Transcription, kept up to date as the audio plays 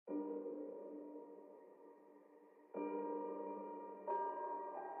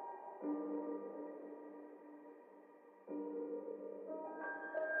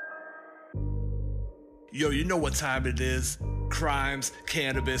Yo, you know what time it is. Crimes,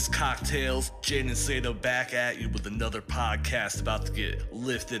 cannabis, cocktails. Jane and Sato back at you with another podcast about to get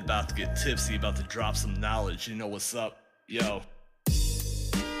lifted, about to get tipsy, about to drop some knowledge. You know what's up? Yo.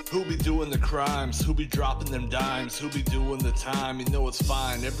 Who be doing the crimes? Who be dropping them dimes? Who be doing the time? You know it's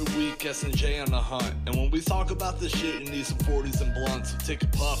fine. Every week, S&J on the hunt. And when we talk about this shit, you need some 40s and blunts. So take a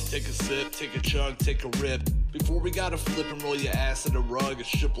puff, take a sip, take a chug, take a rip. Before we gotta flip and roll your ass in a rug, it's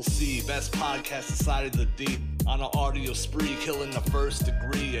Triple C, best podcast inside of the deep. On an audio spree, killing the first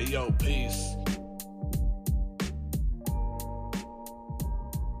degree. Hey, yo, peace.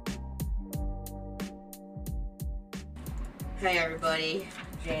 Hey everybody,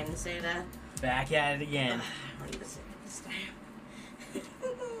 Jane and Seda. Back at it again. I don't even say it this time.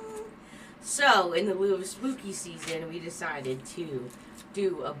 So, in the lieu of spooky season, we decided to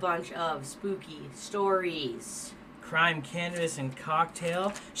do a bunch of spooky stories. Crime, cannabis, and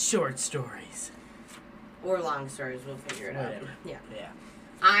cocktail short stories. Or long stories, we'll figure it out. Whatever. Yeah. Yeah.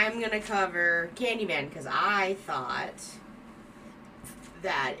 I'm gonna cover Candyman because I thought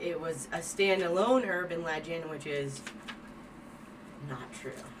that it was a standalone urban legend, which is not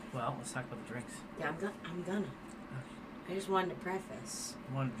true. Well, let's talk about the drinks. Yeah, I'm gonna. I just wanted to preface.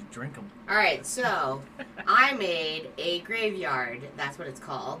 I wanted to drink them. Alright, so I made a graveyard, that's what it's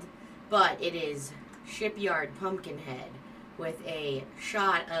called, but it is Shipyard Pumpkinhead with a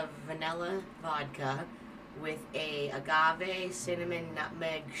shot of vanilla vodka with a agave, cinnamon,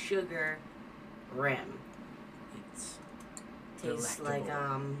 nutmeg, sugar rim. It's Tastes delectable.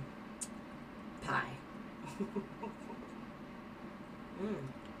 like, pie.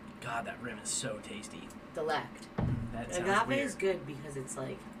 God, that rim is so tasty. Delect. That sounds Agave weird. is good because it's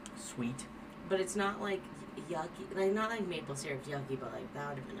like, Sweet. but it's not like yucky, like not like maple syrup's yucky, but like that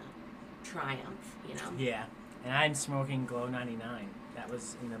would have been a triumph, you know? Yeah. And I'm smoking Glow 99. That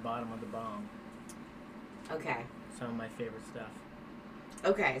was in the bottom of the bong. Okay. Some of my favorite stuff.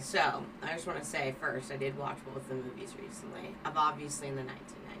 Okay, so I just want to say first, I did watch both the movies recently. I've obviously in the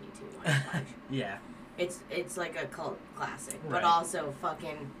 1992 One Punch. Yeah. It's like a cult classic, but Right. also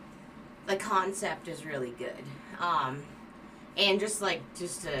fucking the concept is really good. And just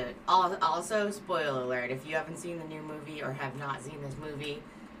to also spoiler alert, if you haven't seen the new movie or have not seen this movie,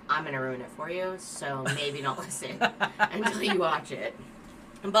 I'm gonna ruin it for you. So maybe don't listen until you watch it.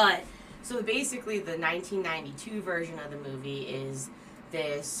 But so basically, the 1992 version of the movie is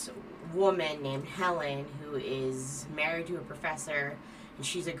this woman named Helen who is married to a professor, and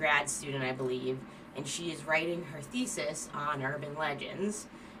she's a grad student, I believe, and she is writing her thesis on urban legends.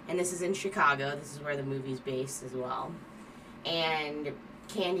 And this is in Chicago. This is where the movie's based as well. And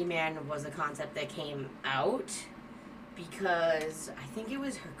Candyman was a concept that came out because I think it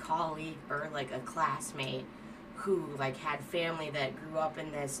was her colleague or like a classmate who like had family that grew up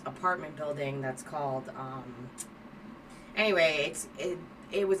in this apartment building that's called anyway,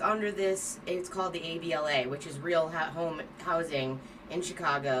 it was under this, it's called the ABLA, which is real home housing in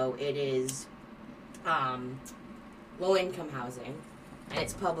Chicago. It is low income housing, and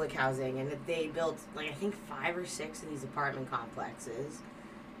it's public housing, and they built like I think 5 or 6 of these apartment complexes,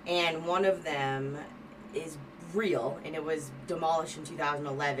 and one of them is real, and it was demolished in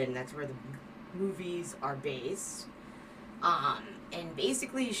 2011. That's where the movies are based. And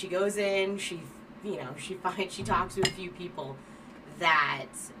basically she goes in, she talks to a few people that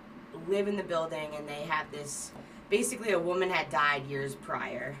live in the building, and they have this, basically a woman had died years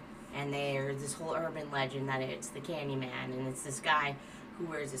prior, and there's this whole urban legend that it's the Candyman, and it's this guy who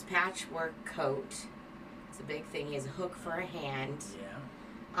wears this patchwork coat. It's a big thing. He has a hook for a hand.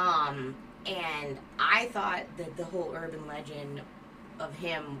 Yeah. And I thought that the whole urban legend of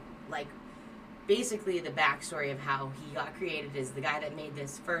him, like, basically the backstory of how he got created is the guy that made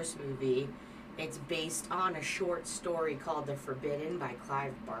this first movie. It's based on a short story called The Forbidden by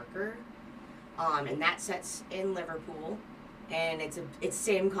Clive Barker. And that sets in Liverpool. And it's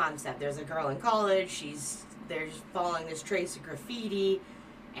same concept. There's a girl in college. They're following this trace of graffiti,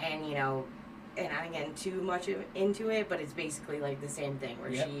 and and I don't get too much into it, but it's basically like the same thing where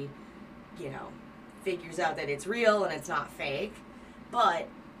Yep. she, figures out that it's real and it's not fake. But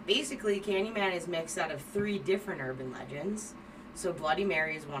basically, Candyman is mixed out of 3 different urban legends. So Bloody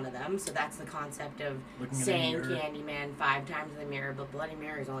Mary is one of them. So that's the concept of Looking in the saying mirror. Candyman 5 times in the mirror, but Bloody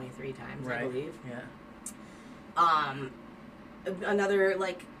Mary is only 3 times, Right. I believe. Yeah. Another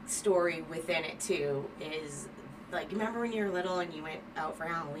like story within it too is like, remember when you were little and you went out for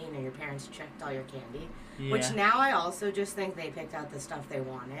Halloween and your parents checked all your candy? Yeah. Which now I also just think they picked out the stuff they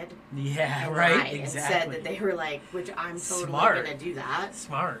wanted. Yeah, and right, lied exactly. And said that they were like, which I'm totally Smart. gonna do that.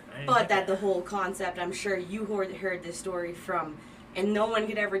 Smart. I didn't But think that the whole concept, I'm sure you heard this story from and no one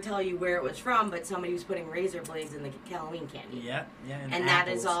could ever tell you where it was from, but somebody was putting razor blades in the Halloween candy. Yeah, and that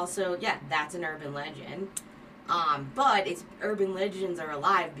is also, that's an urban legend. But urban legends are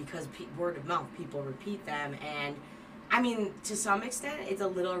alive because word of mouth, people repeat them, and I mean, to some extent, it's a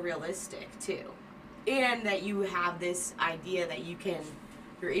little realistic too. And that you have this idea that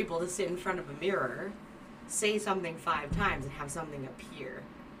you're able to sit in front of a mirror, say something 5 times, and have something appear.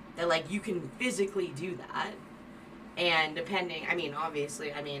 That, like, you can physically do that. And depending,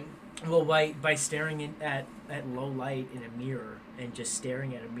 obviously. Well, by staring at low light in a mirror and just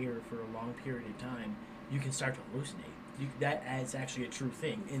staring at a mirror for a long period of time, you can start to hallucinate. That is actually a true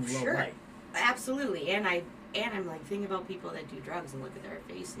thing in low light. Absolutely. And I'm like thinking about people that do drugs and look at their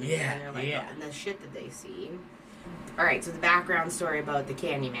face and they're like, and the shit that they see. All right, so the background story about the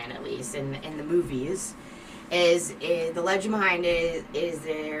Candyman, at least in the movies, is the legend behind it is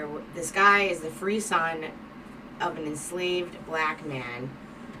this guy is the free son of an enslaved black man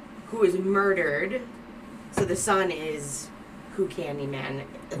who was murdered. So the son is who Candyman,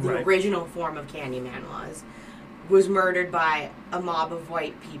 the original form of Candyman was murdered by a mob of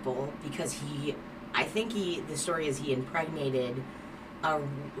white people because the story is he impregnated a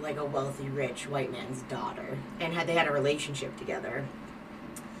wealthy, rich white man's daughter, and they had a relationship together.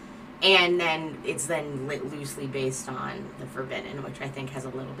 And then it's loosely based on The Forbidden, which I think has a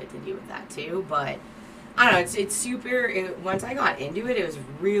little bit to do with that too. But I don't know, it's super. Once I got into it, it was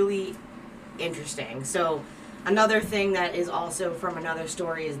really interesting. So another thing that is also from another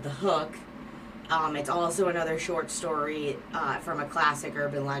story is The Hook. It's also another short story from a classic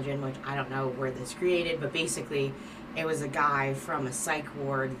urban legend, which I don't know where this created, but basically it was a guy from a psych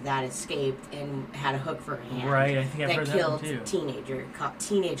ward that escaped and had a hook for a hand. Right, I think I've heard that one too. That killed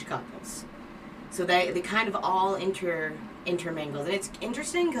teenage couples. So they kind of all intermingled. And it's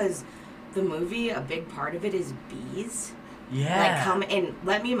interesting because the movie, a big part of it is bees. Yeah. And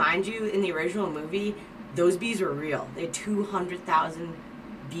let me mind you, in the original movie, those bees were real. They had 200,000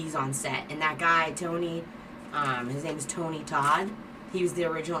 bees on set. And that guy, Tony, his name is Tony Todd. He was the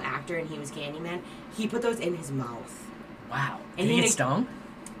original actor and he was Candyman. He put those in his mouth. Wow. And he get stung?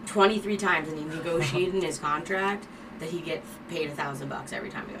 23 times, and he negotiated in his contract that he get paid $1,000 every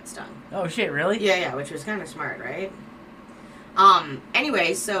time he got stung. Oh shit, really? Yeah, which was kind of smart, right?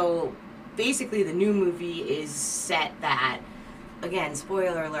 Anyway, so basically the new movie is set that, again,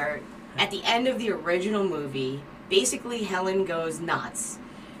 spoiler alert, at the end of the original movie, basically Helen goes nuts.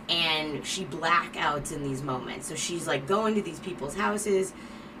 And she blackouts in these moments. So she's like going to these people's houses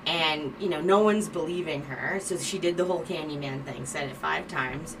and, no one's believing her. So she did the whole Candyman thing, said it 5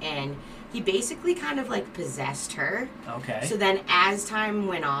 times. And he basically kind of like possessed her. Okay. So then as time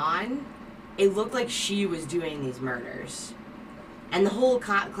went on, it looked like she was doing these murders. And the whole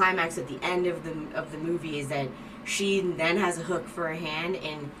climax at the end of the movie is that she then has a hook for a hand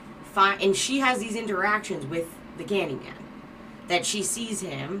and she has these interactions with the Candyman. That she sees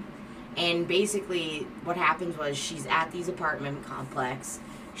him, and basically what happens was she's at these apartment complex.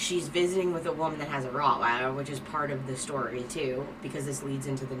 She's visiting with a woman that has a Rottweiler, which is part of the story too, because this leads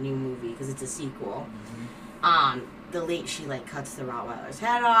into the new movie because it's a sequel. Mm-hmm. She cuts the Rottweiler's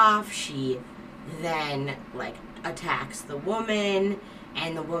head off. She then attacks the woman,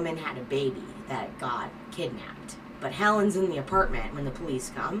 and the woman had a baby that got kidnapped. But Helen's in the apartment when the police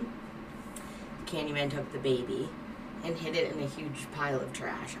come. The Candyman took the baby and hid it in a huge pile of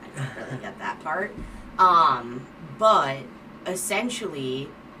trash. I didn't really get that part. But essentially,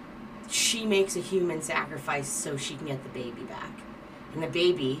 she makes a human sacrifice so she can get the baby back. And the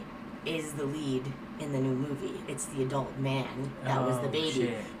baby is the lead in the new movie. It's the adult man that was the baby.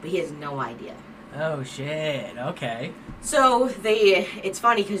 Shit. But he has no idea. Oh, shit. Okay. So it's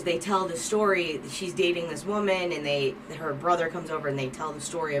funny because they tell the story. She's dating this woman, and her brother comes over, and they tell the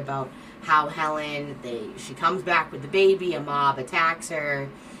story about how Helen, she comes back with the baby, a mob attacks her,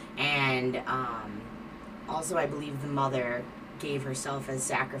 and also I believe the mother gave herself as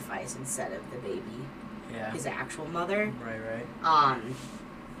sacrifice instead of the baby, his actual mother. Right.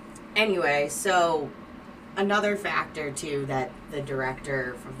 Anyway, so another factor too that the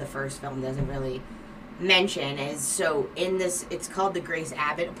director of the first film doesn't really mention is, in this, it's called the Grace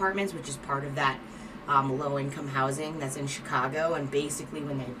Abbott Apartments, which is part of that low-income housing that's in Chicago, and basically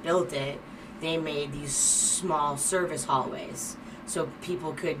when they built it, they made these small service hallways. So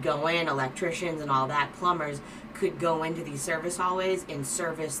people could go in, electricians and all that, plumbers, could go into these service hallways and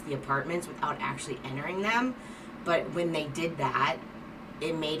service the apartments without actually entering them. But when they did that,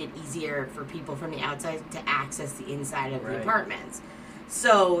 it made it easier for people from the outside to access the inside of the apartments.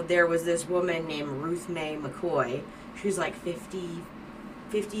 So there was this woman named Ruth Mae McCoy. She was between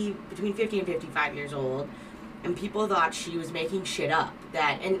 50 and 55 years old. and people thought she was making shit up.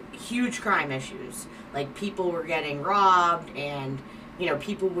 And huge crime issues. Like, people were getting robbed, and, you know,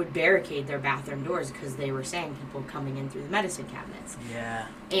 people would barricade their bathroom doors because they were saying people coming in through the medicine cabinets. Yeah.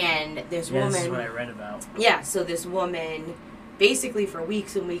 And this woman... This is what I read about. Yeah, so this woman... basically for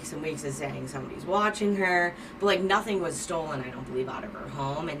weeks and weeks and weeks is saying somebody's watching her, but like nothing was stolen, I don't believe, out of her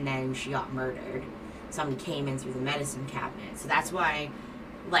home, and then she got murdered. Somebody came in through the medicine cabinet. So that's why,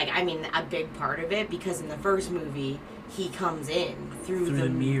 like, I mean, a big part of it, because in the first movie, he comes in through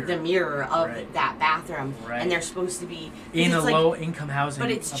the mirror of right. that bathroom, right. and they're supposed to be... in a low-income housing but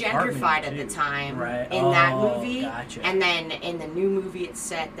it's gentrified at the time right. in that movie, gotcha. and then in the new movie it's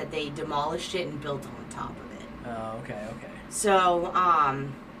set that they demolished it and built on top of it. Oh, okay. So,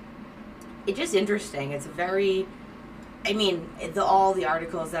 it's just interesting. It's a very, I mean, all the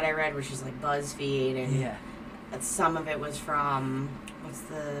articles that I read, which is like BuzzFeed, and some of it was from, what's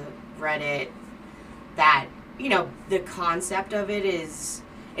the Reddit, that, you know, the concept of it is,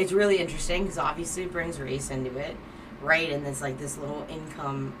 it's really interesting, because obviously it brings race into it, right? And it's like this little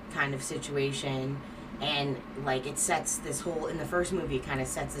income kind of situation, and like it sets this whole, in the first movie, it kind of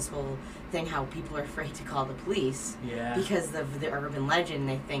sets this whole thing how people are afraid to call the police because of the urban legend.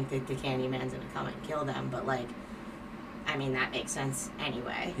 They think that the Candyman's gonna come and kill them, but like, I mean, that makes sense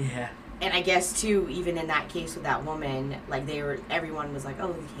anyway. Yeah. And I guess too, even in that case with that woman, like everyone was like,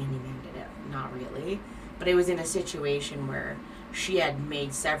 oh, the Candyman did it. Not really, but it was in a situation where she had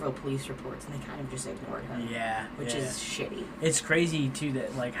made several police reports and they kind of just ignored her. Yeah. Which is shitty. It's crazy too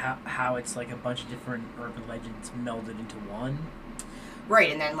that like how it's like a bunch of different urban legends melded into one.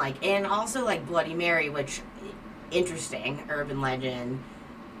 Right, and then like, and also like Bloody Mary, which, interesting urban legend,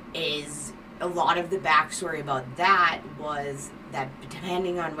 is a lot of the backstory about that was that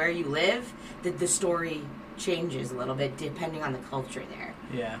depending on where you live, that the story changes a little bit depending on the culture there.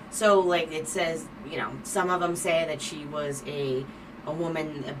 Yeah. So like it says, you know, some of them say that she was a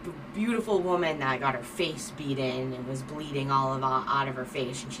woman, a beautiful woman that got her face beaten and was bleeding out of her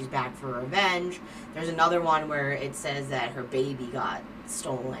face, and she's back for revenge. There's another one where it says that her baby got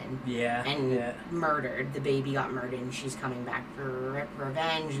stolen and murdered. The baby got murdered and she's coming back for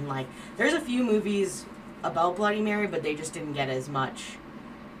revenge. And like, there's a few movies about Bloody Mary, but they just didn't get as much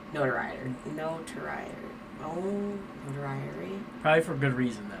notoriety. Probably for good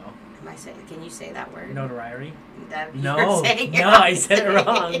reason though. Can you say that word? Notoriety? No, I said it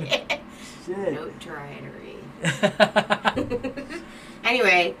wrong. Shit. Notoriety.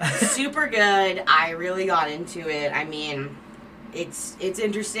 Anyway, super good. I really got into it. I mean, it's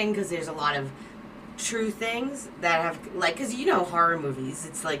interesting because there's a lot of true things that have, like, because you know horror movies,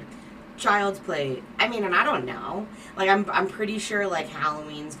 it's like Child's Play. I mean, and I don't know. Like, I'm pretty sure like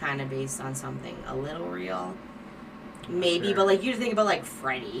Halloween's kind of based on something a little real. Maybe, sure. But like you think about like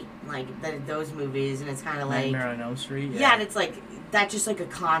Freddy, like those movies, and it's kind of like Nightmare on Elm Street. Yeah, and it's like that's just like a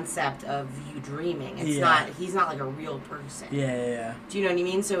concept of you dreaming. It's not. He's not like a real person. Yeah. Do you know what I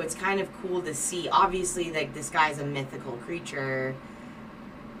mean? So it's kind of cool to see. Obviously, like this guy's a mythical creature,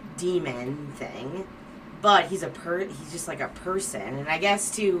 demon thing, but he's he's just like a person. And I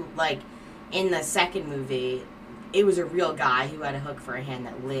guess too, like in the second movie, it was a real guy who had a hook for a hand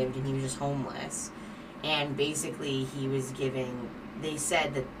that lived, and he was just homeless. And basically, he was giving. They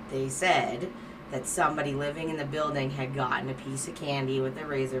said that somebody living in the building had gotten a piece of candy with a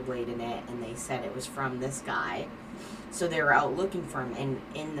razor blade in it, and they said it was from this guy. So they were out looking for him. And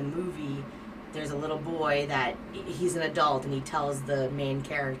in the movie, there's a little boy that he's an adult, and he tells the main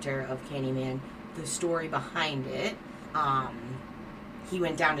character of Candyman the story behind it. He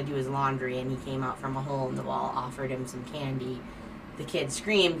went down to do his laundry, and he came out from a hole in the wall, offered him some candy. The kid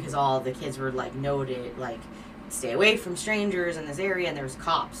screamed because all the kids were like noted, like, stay away from strangers in this area, and there was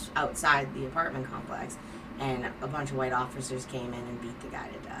cops outside the apartment complex, and a bunch of white officers came in and beat the guy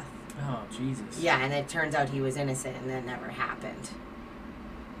to death. Oh, Jesus. Yeah, and it turns out he was innocent, and that never happened.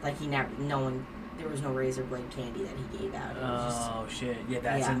 Like, there was no razor blade candy that he gave out. It was shit. Yeah,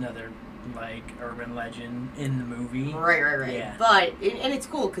 that's another, like, urban legend in the movie. Right. Yeah. But, and it's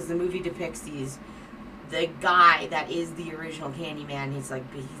cool, because the movie depicts the guy that is the original Candyman, he's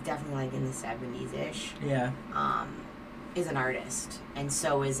definitely like in the 70s-ish. Yeah. Is an artist, and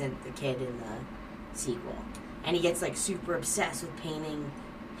so isn't the kid in the sequel. And he gets like super obsessed with painting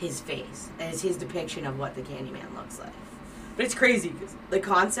his face as his depiction of what the Candyman looks like. But it's crazy because the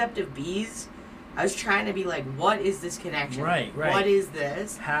concept of bees, I was trying to be like, what is this connection? Right. What is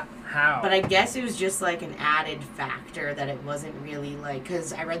this? How? But I guess it was just like an added factor that it wasn't really like,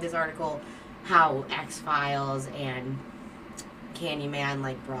 because I read this article how X-Files and Candyman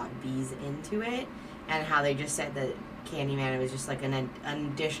like brought bees into it, and how they just said that Candyman was just like an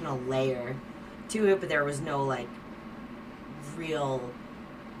additional layer to it, but there was no like real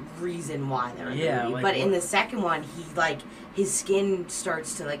reason why they were movie. like but in what? the second one, he like his skin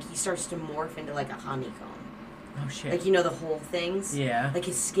starts to morph into like a honeycomb. Oh shit. Like, you know, the whole things. Yeah. Like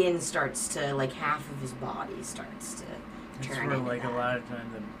his skin starts to like half of his body starts to That's turn where into like that. a lot of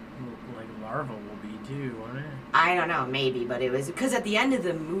time the like larva will be too, won't it? I don't know, maybe, but it was because at the end of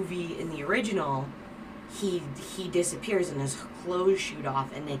the movie in the original, he disappears and his clothes shoot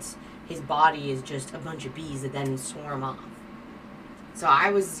off, and his body is just a bunch of bees that then swarm off. So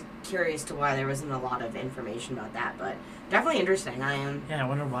I was curious to why there wasn't a lot of information about that, but definitely interesting. Yeah, I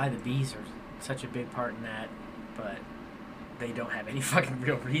wonder why the bees are such a big part in that, but they don't have any fucking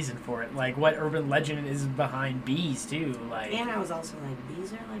real reason for it. Like, what urban legend is behind bees too? Like, And I was also like,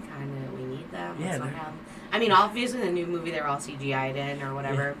 bees are like kind of, we need them. Yeah, Let's not they're- have them. I mean, obviously the new movie they're all CGI'd in or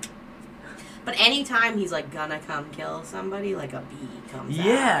whatever. But anytime he's like gonna come kill somebody, like a bee comes out.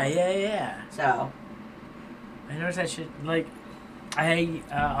 yeah. So, I noticed that shit. Like, I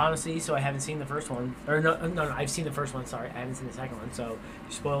honestly, so I haven't seen the first one, or no, I've seen the first one. Sorry, I haven't seen the second one. So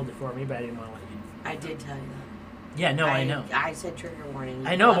you spoiled it for me, but I didn't want to let you. I did tell you that. Yeah, no, I know. I said trigger warning.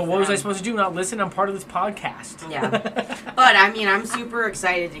 I know, but what was I left supposed to do? Not listen? I'm part of this podcast. Yeah. But I mean, I'm super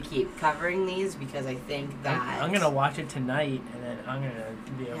excited to keep covering these because I think that I'm gonna watch it tonight, and then I'm gonna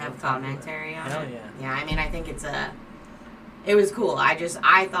be able have to talk about it. commentary on Hell it. yeah. Yeah, I mean, I think it was cool. I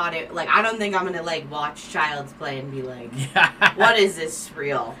thought it, like, I don't think I'm gonna like watch Child's Play and be like, Yeah. what is this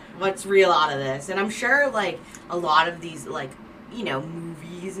real? What's real out of this? And I'm sure like a lot of these like, you know,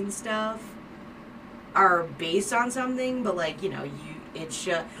 movies and stuff are based on something, but like, you know, it's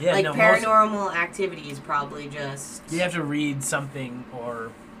just Yeah, like no, Paranormal Activity is probably just You have to read something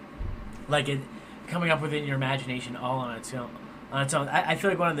or like it coming up within your imagination all on its own. I feel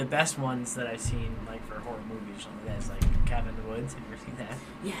like one of the best ones that I've seen like for horror movies or something like that is like Cabin in the Woods. Have you ever seen that?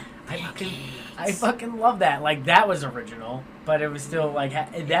 yeah. I fucking love that. Like that was original, but it was still like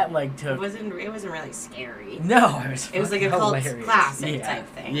that like It took. wasn't really scary. No, It was like a fucking cult hilarious. classic Yeah. type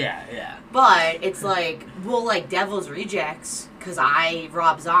thing. Yeah. But it's like, well, like Devil's Rejects, because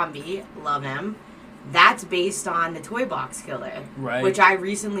Rob Zombie, love him. That's based on the Toy Box Killer, Right. which I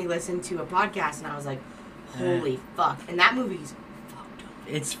recently listened to a podcast and I was like, holy fuck. And that movie's fucked up.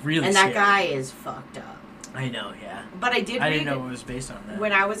 It's really And that scary. guy is fucked up. I know, yeah. But I did I read didn't know it was based on that.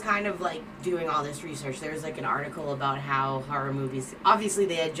 when I was kind of like doing all this research, there was like an article about how horror movies, obviously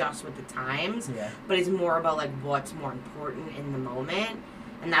they adjust with the times, Yeah. but it's more about like what's more important in the moment.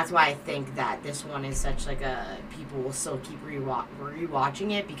 And that's why I think that this one is such like a, people will still keep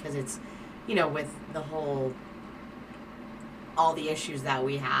rewatching it because it's, you know, with the whole, all the issues that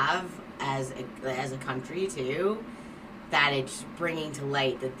we have as a country too, that it's bringing to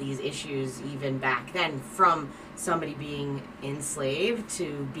light that these issues even back then, from somebody being enslaved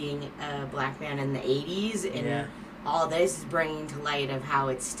to being a black man in the 80s, and Yeah. all this is bringing to light of how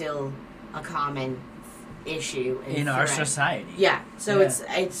it's still a common issue and In our threat. society. Yeah, so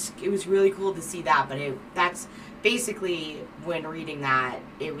Yeah. it was really cool to see that, but that's basically, when reading that,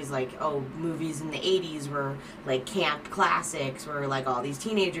 it was like, oh, movies in the 80s were like camp classics where like all these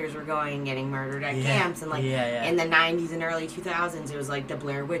teenagers were going and getting murdered at camps, and like in the 90s and early 2000s it was like the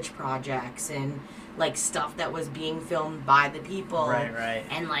Blair Witch Projects and like stuff that was being filmed by the people. Right.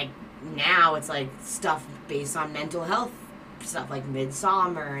 And like now it's like stuff based on mental health stuff, like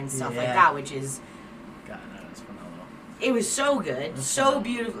Midsommar and stuff like Yeah. that, which is, God, that was phenomenal. it was so good, That's so phenomenal.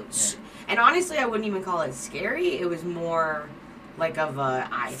 beautiful. Yeah. And honestly, I wouldn't even call it scary. It was more like of a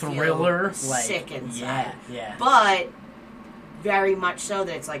Thriller, feel like sick inside. Yeah. But very much so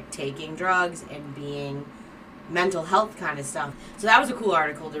that it's like taking drugs and being mental health kind of stuff. So that was a cool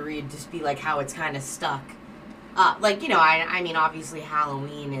article to read, just be like how it's kind of stuck. Like, you know, I mean, obviously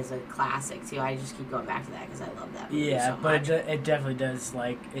Halloween is a classic too. I just keep going back to that because I love that movie Yeah, so but much. it definitely does,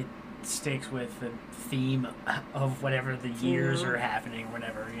 like, it sticks with the theme of whatever the years are happening,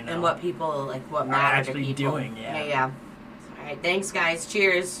 whatever, you know. And what people, like, what Are matter actually to people. doing, yeah. Yeah. All right, thanks, guys.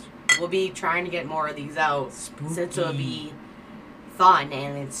 Cheers. We'll be trying to get more of these out since it'll Spooky. be fun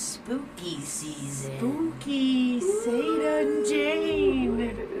and it's spooky season. Spooky Satan Jane.